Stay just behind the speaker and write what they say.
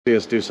See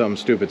us do something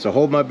stupid, so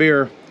hold my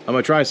beer. I'm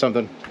gonna try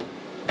something.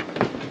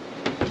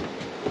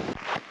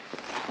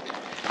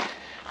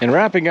 And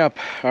wrapping up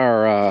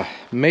our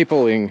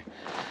mapling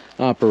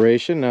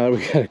operation, now that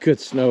we got a good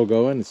snow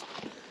going,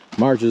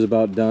 March is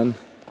about done,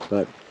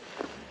 but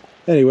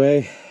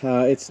anyway,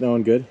 it's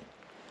snowing good.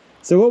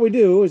 So what we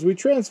do is we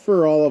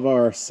transfer all of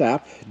our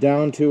sap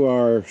down to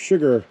our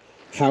sugar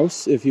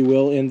house, if you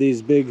will, in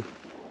these big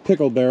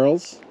pickle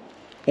barrels.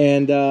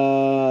 And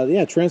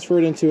yeah, transfer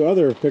it into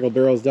other pickle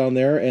barrels down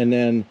there, and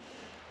then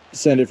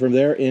send it from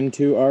there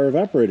into our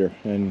evaporator,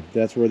 and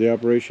that's where the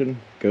operation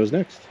goes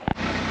next.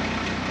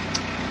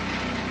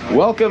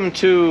 Welcome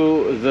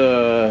to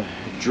the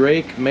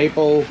Drake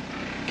Maple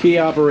Key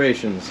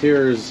Operations.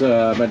 Here's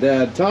my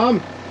dad Tom.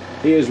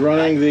 He is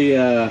running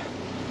the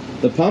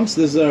pumps.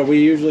 This we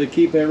usually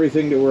keep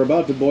everything that we're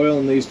about to boil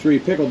in these 3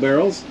 pickle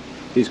barrels.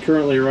 He's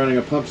currently running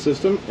a pump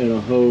system in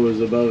a hose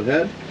above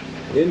head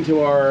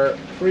into our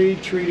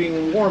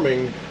pre-treating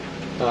warming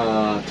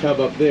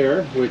tub up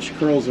there, which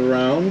curls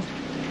around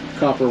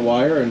copper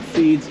wire and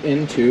feeds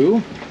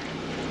into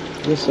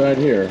this side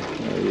here.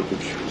 You can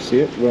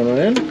see it running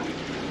in.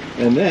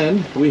 And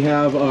then we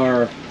have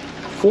our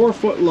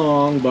 4-foot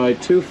long by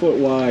 2-foot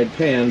wide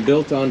pan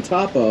built on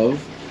top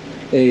of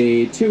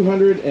a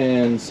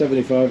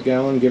 275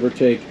 gallon, give or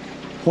take,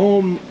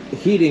 home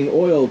heating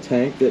oil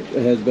tank that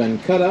has been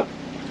cut up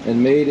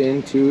and made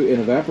into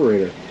an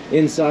evaporator.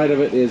 Inside of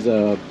it is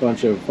a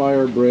bunch of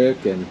fire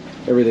brick and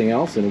everything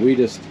else, and we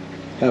just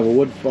have a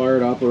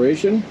wood-fired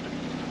operation,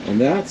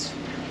 and that's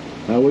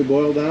how we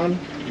boil down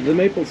the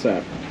maple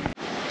sap.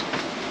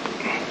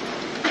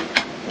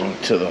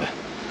 To the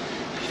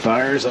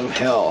fires of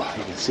hell.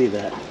 You can see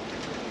that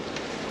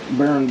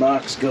burn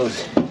box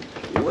goes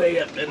way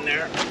up in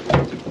there.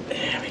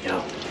 There we go.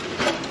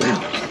 Wow,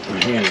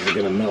 my hands are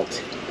gonna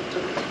melt.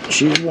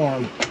 She's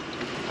warm.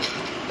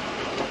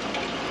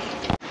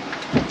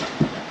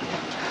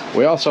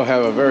 We also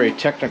have a very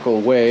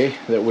technical way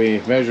that we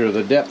measure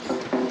the depth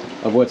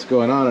of what's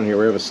going on in here.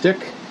 We have a stick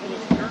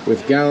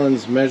with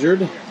gallons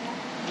measured,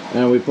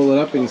 and we pull it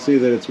up and you can see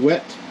that it's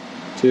wet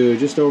to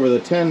just over the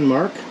 10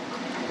 mark.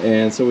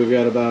 And so we've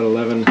got about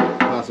 11,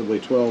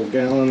 possibly 12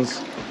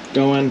 gallons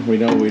going. We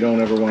know we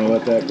don't ever want to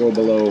let that go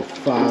below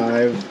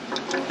 5,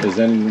 because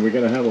then we're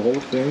going to have a whole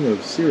thing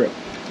of syrup.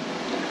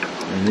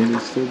 And it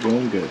is still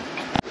going good.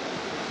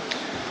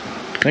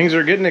 Things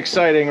are getting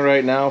exciting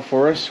right now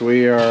for us.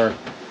 We are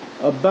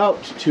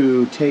about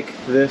to take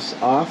this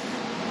off.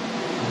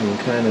 You can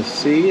kind of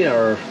see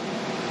our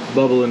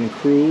bubbling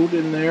crude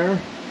in there.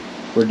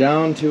 We're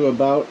down to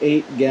about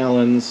 8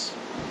 gallons.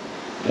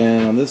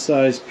 And on this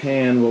size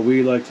pan, what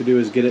we like to do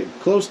is get it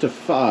close to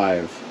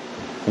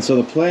 5. And so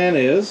the plan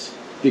is,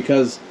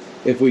 because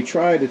if we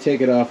try to take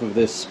it off of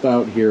this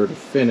spout here to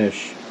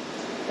finish,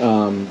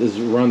 run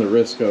the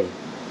risk of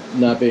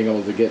not being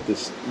able to get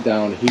this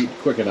down heat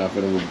quick enough,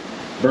 and it would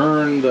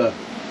burn the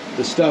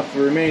stuff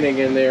remaining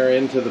in there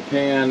into the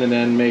pan and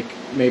then make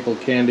maple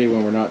candy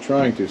when we're not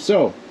trying to.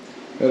 So,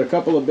 got a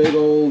couple of big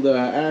old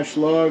ash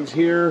logs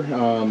here,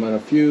 and a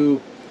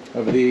few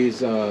of these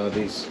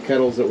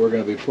kettles that we're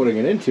going to be putting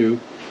it into.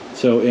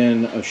 So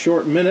in a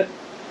short minute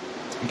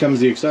comes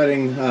the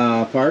exciting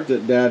part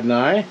that Dad and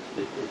I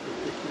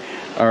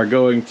are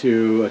going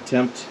to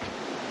attempt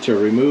to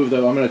remove the...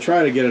 I'm going to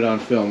try to get it on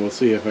film. We'll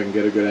see if I can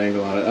get a good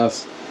angle on it.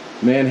 Us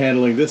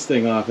manhandling this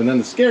thing off. And then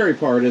the scary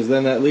part is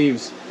then that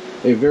leaves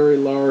a very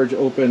large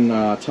open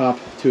top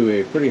to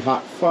a pretty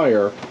hot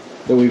fire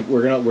that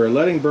we're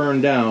letting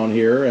burn down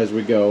here as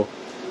we go,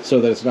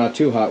 so that it's not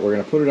too hot. We're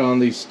going to put it on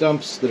these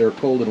stumps that are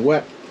cold and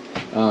wet,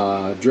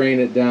 drain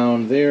it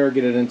down there,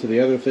 get it into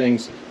the other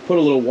things, put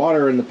a little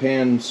water in the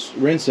pan,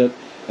 rinse it,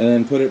 and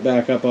then put it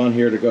back up on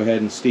here to go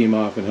ahead and steam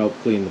off and help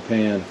clean the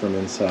pan from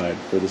inside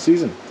for the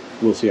season.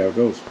 We'll see how it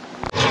goes.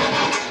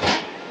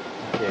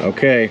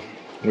 Okay,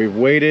 we've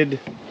waited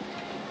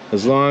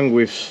as long.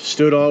 We've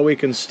stood all we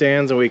can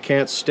stand, and we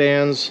can't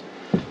stand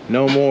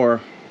no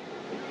more.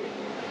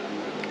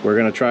 We're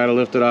going to try to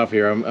lift it off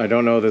here. I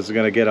don't know if this is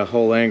going to get a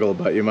whole angle,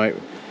 but you might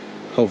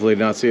hopefully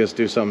not see us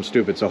do something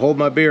stupid. So hold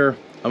my beer.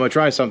 I'm going to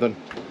try something.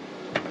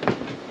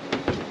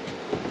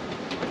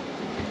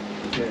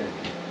 Okay.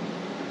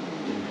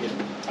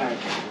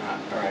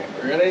 All right,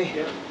 ready?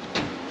 Yep.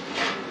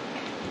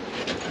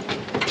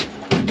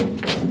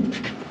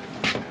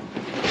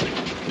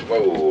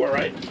 Whoa, all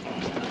right.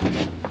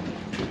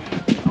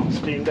 All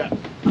steamed up.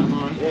 Come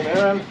on in,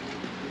 Aaron.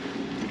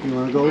 You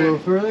want to go a little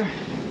further?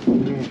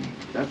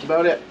 That's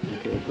about it.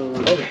 Okay.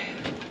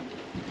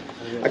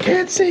 Okay. I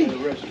can't see.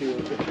 Rescue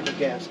the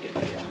gasket.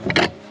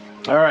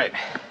 All right.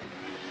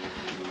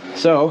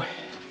 So,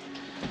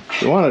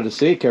 you wanted to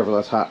see. Careful,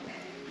 that's hot.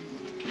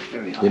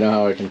 You know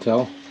how I can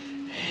tell?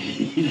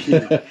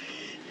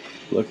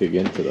 Look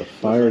again to the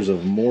fires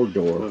of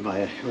Mordor.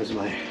 Where's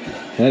my...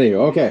 Anyway,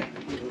 okay.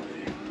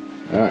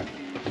 All right.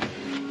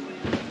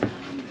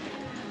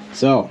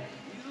 So,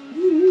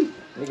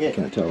 I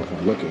can't tell if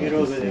I'm looking at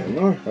this thing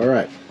anymore. All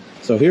right.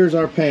 So here's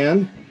our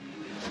pan,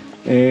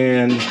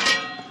 and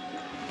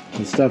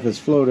the stuff is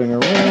floating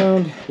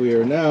around. We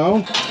are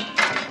now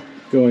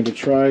going to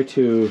try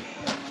to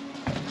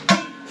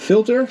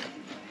filter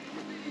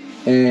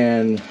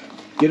and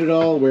get it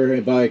all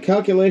where, by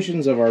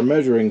calculations of our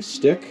measuring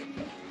stick,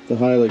 the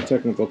highly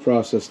technical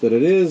process that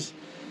it is,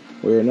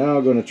 we are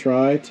now going to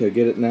try to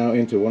get it now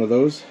into one of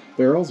those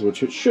barrels,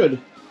 which it should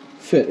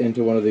fit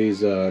into one of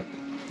these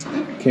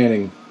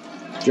canning,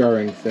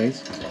 jarring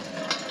things.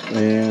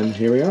 And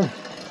here we are.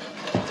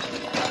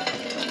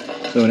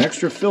 So an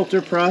extra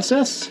filter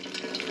process,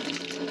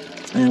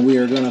 and we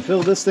are going to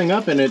fill this thing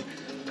up, and it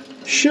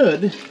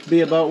should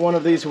be about one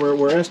of these.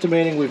 We're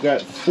estimating we've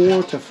got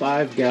 4 to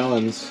 5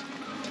 gallons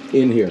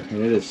in here,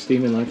 and it is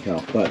steaming like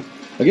hell. But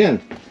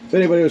again, if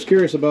anybody was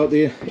curious about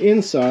the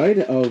inside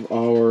of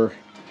our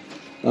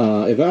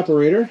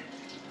evaporator,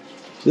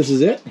 this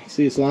is it.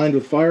 See, it's lined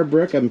with fire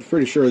brick. I'm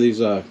pretty sure these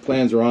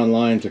plans are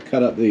online to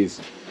cut up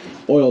these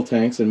oil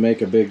tanks and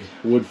make a big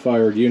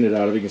wood-fired unit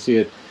out of it. You can see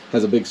it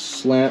has a big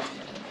slant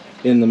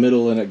in the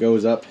middle, and it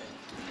goes up,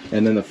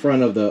 and then the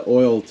front of the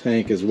oil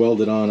tank is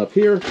welded on up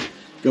here,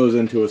 goes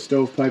into a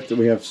stovepipe that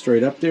we have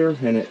straight up there,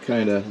 and it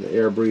kind of, the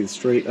air breathes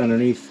straight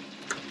underneath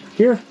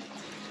here.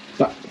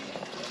 But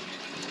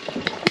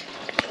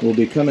we'll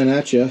be coming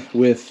at you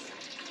with,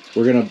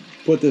 we're going to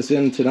put this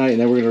in tonight,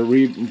 and then we're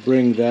going to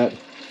bring that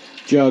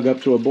jug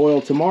up to a boil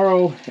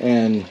tomorrow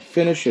and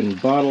finish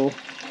and bottle,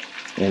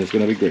 and it's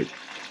going to be great.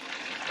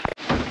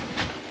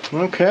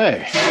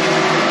 Okay, so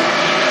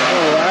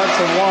we'll add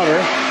some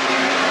water.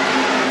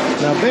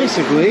 Now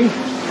basically,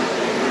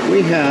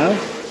 we have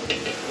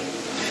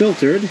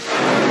filtered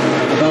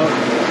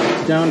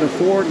about down to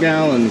 4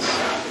 gallons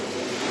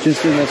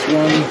just in this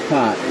one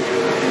pot.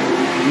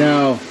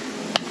 Now,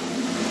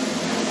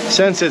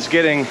 since it's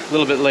getting a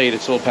little bit late,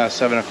 it's a little past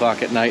 7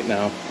 o'clock at night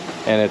now,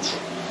 and it's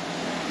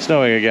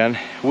snowing again,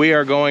 we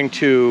are going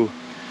to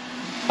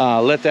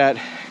let that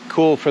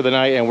cool for the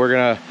night, and we're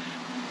gonna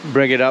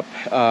bring it up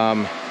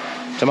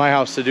to my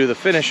house to do the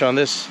finish on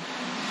this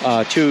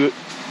I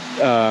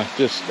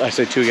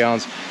say 2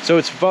 gallons. So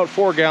it's about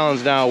 4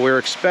 gallons now. We're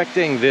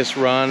expecting this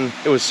run,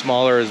 it was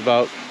smaller, it's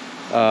about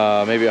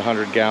maybe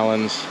 100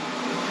 gallons.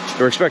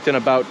 We're expecting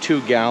about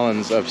 2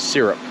 gallons of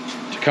syrup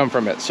to come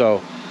from it.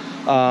 So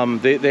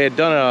they had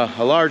done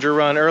a larger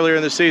run earlier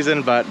in the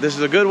season, but this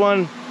is a good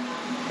one.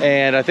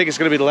 And I think it's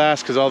gonna be the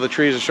last because all the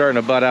trees are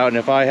starting to bud out. And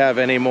if I have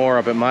any more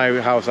up at my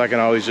house, I can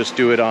always just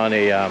do it on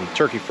a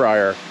turkey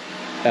fryer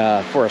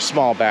for a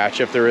small batch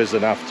if there is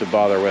enough to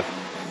bother with.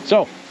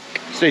 So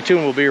stay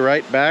tuned, we'll be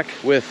right back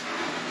with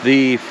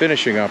the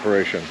finishing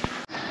operation.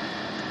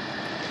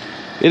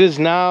 It is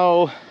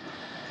now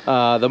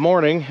the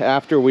morning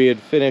after we had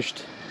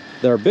finished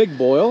our big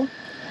boil,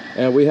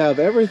 and we have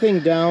everything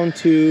down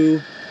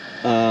to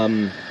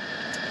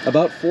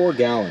about 4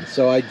 gallons.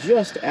 So I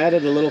just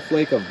added a little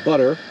flake of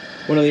butter.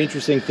 One of the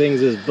interesting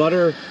things is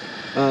butter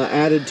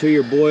added to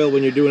your boil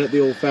when you're doing it the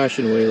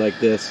old-fashioned way like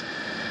this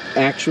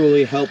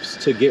actually helps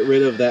to get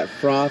rid of that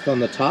froth on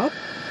the top.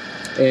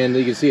 And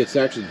you can see it's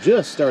actually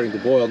just starting to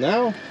boil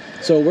now.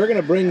 So we're going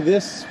to bring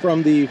this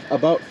from the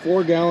about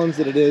 4 gallons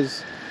that it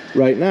is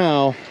right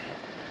now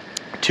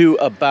to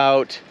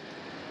about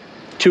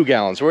 2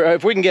 gallons.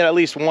 If we can get at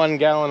least 1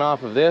 gallon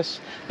off of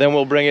this, then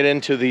we'll bring it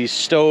into the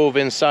stove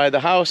inside the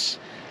house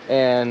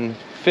and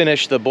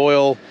finish the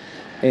boil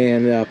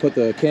and put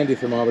the candy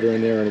thermometer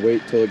in there and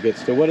wait till it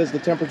gets to, what is the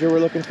temperature we're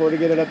looking for to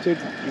get it up to?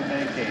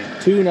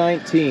 219.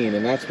 219,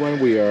 and that's when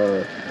we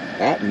are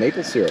at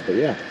maple syrup. But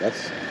yeah,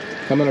 that's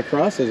coming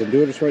across as I'm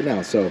doing this right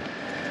now, so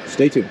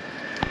stay tuned.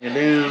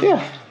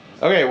 Yeah.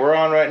 Okay, we're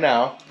on right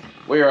now.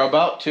 We are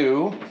about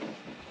to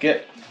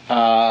get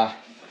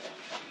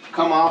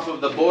come off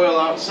of the boil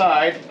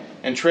outside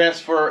and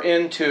transfer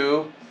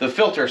into the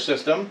filter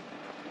system.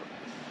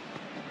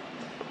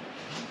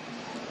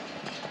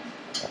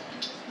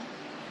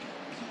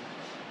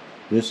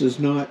 This is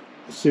not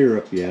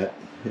syrup yet.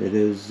 It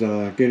is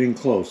getting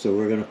close, so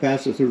we're going to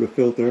pass it through the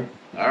filter.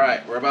 All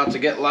right, we're about to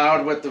get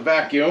loud with the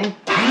vacuum.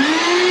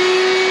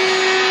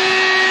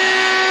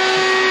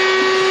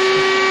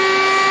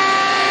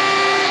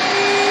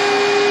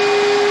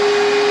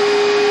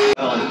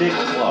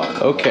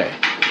 Okay,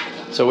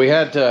 so we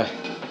had to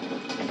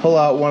pull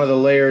out one of the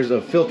layers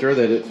of filter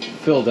that it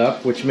filled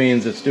up, which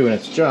means it's doing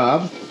its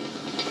job.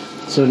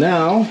 So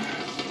now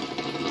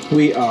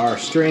we are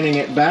straining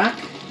it back,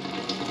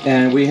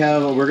 and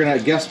we're going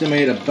to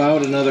guesstimate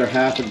about another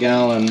half a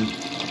gallon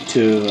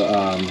to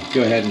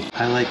go ahead and...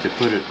 I like to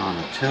put it on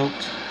a tilt.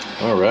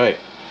 All right,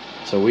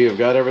 so we have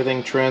got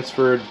everything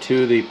transferred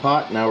to the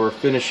pot. Now we're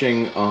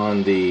finishing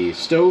on the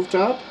stove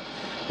top.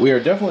 We are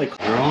definitely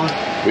rolling.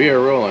 We are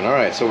rolling. All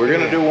right, so we're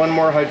going to do one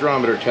more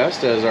hydrometer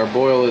test as our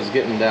boil is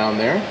getting down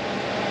there.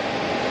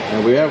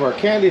 And we have our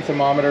candy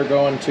thermometer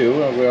going too.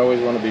 We always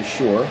want to be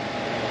sure.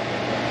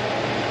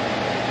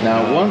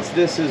 Now, once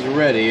this is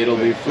ready, it'll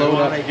be float up.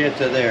 We want to get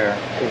to there.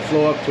 It'll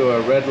flow up to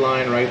a red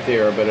line right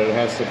there, but it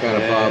has to kind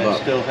of bob up.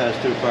 It still has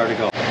too far to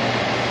go.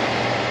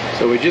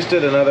 So we just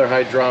did another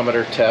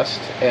hydrometer test,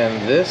 and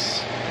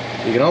this,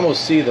 you can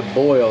almost see the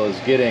boil is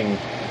getting,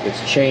 it's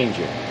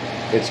changing.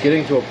 It's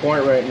getting to a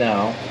point right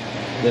now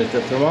If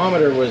the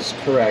thermometer was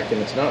correct,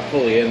 and it's not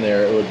fully in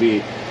there, it would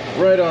be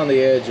right on the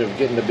edge of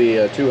getting to be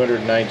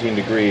 219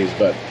 degrees,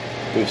 but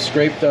we've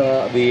scraped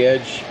the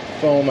edge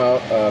foam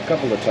out a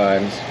couple of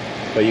times,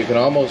 but you can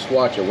almost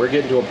watch it. We're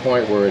getting to a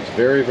point where it's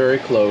very, very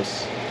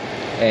close,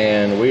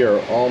 and we are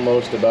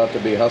almost about to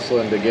be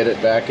hustling to get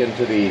it back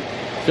into the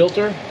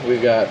filter.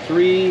 We've got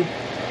 3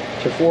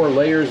 to 4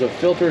 layers of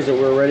filters that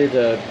we're ready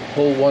to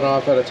pull one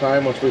off at a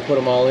time once we put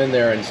them all in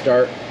there and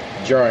start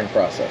jarring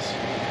process.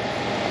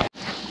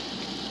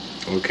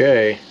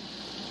 Okay.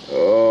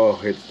 Oh,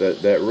 it's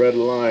that red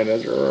line.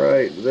 That's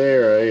right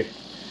there.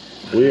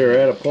 We are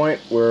at a point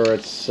where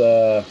it's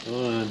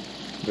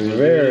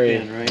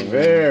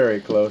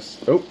very close.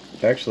 Oh,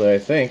 actually, I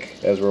think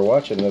as we're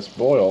watching this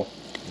boil,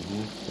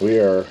 we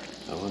are.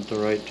 I want the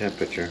right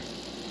temperature.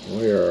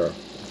 We are.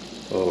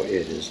 Oh,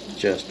 it is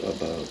just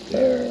about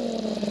there.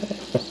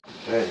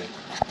 Okay.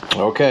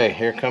 Okay,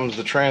 here comes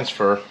the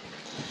transfer.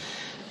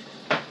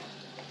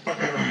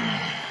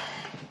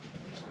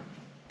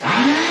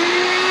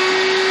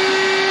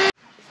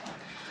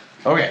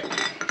 Okay.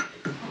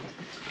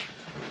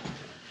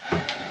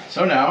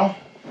 So now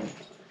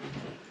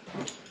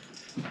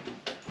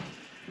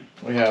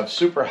we have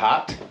super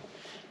hot.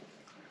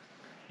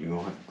 You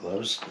want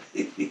gloves?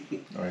 Oh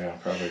yeah,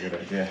 probably a good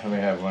idea. Let me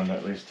have one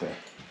at least to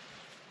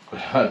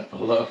put on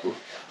below.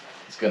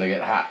 It's gonna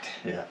get hot.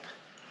 Yeah.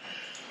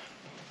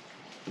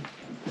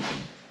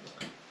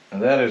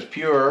 And that is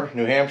pure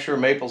New Hampshire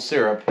maple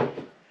syrup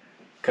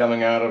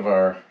coming out of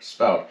our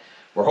spout.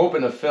 We're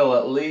hoping to fill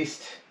at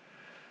least,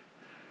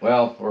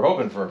 well, we're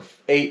hoping for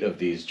 8 of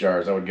these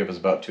jars. That would give us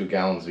about 2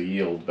 gallons of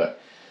yield, but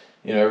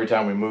you know, every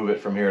time we move it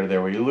from here to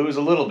there, we lose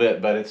a little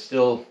bit, but it's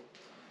still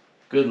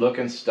good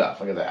looking stuff.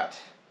 Look at that.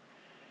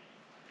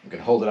 You can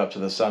hold it up to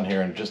the sun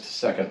here in just a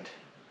second.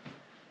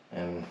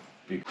 And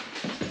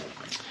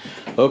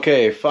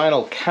okay,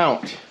 final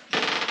count.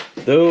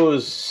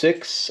 Those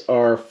 6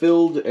 are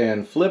filled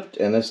and flipped,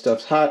 and this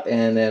stuff's hot,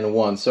 and then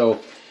 1. So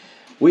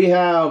we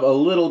have a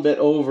little bit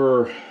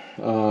over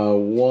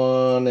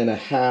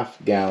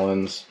 1.5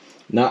 gallons,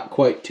 not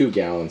quite 2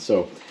 gallons.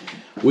 So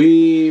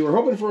we were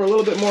hoping for a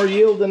little bit more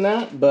yield than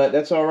that, but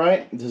that's all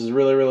right. This is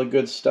really, really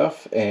good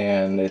stuff,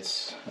 and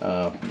it's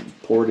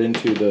poured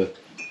into the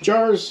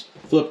jars,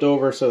 flipped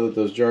over so that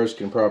those jars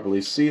can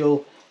properly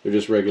seal. They're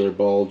just regular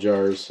ball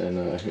jars,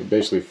 and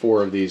basically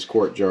 4 of these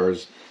quart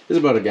jars is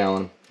about 1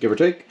 gallon, give or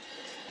take.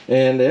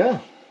 And yeah,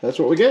 that's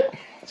what we get.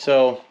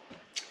 So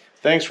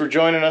thanks for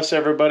joining us,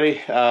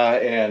 everybody.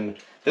 And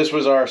this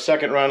was our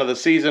second round of the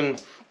season.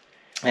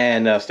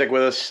 And stick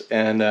with us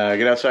and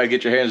get outside,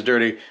 get your hands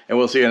dirty, and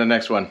we'll see you in the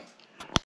next one.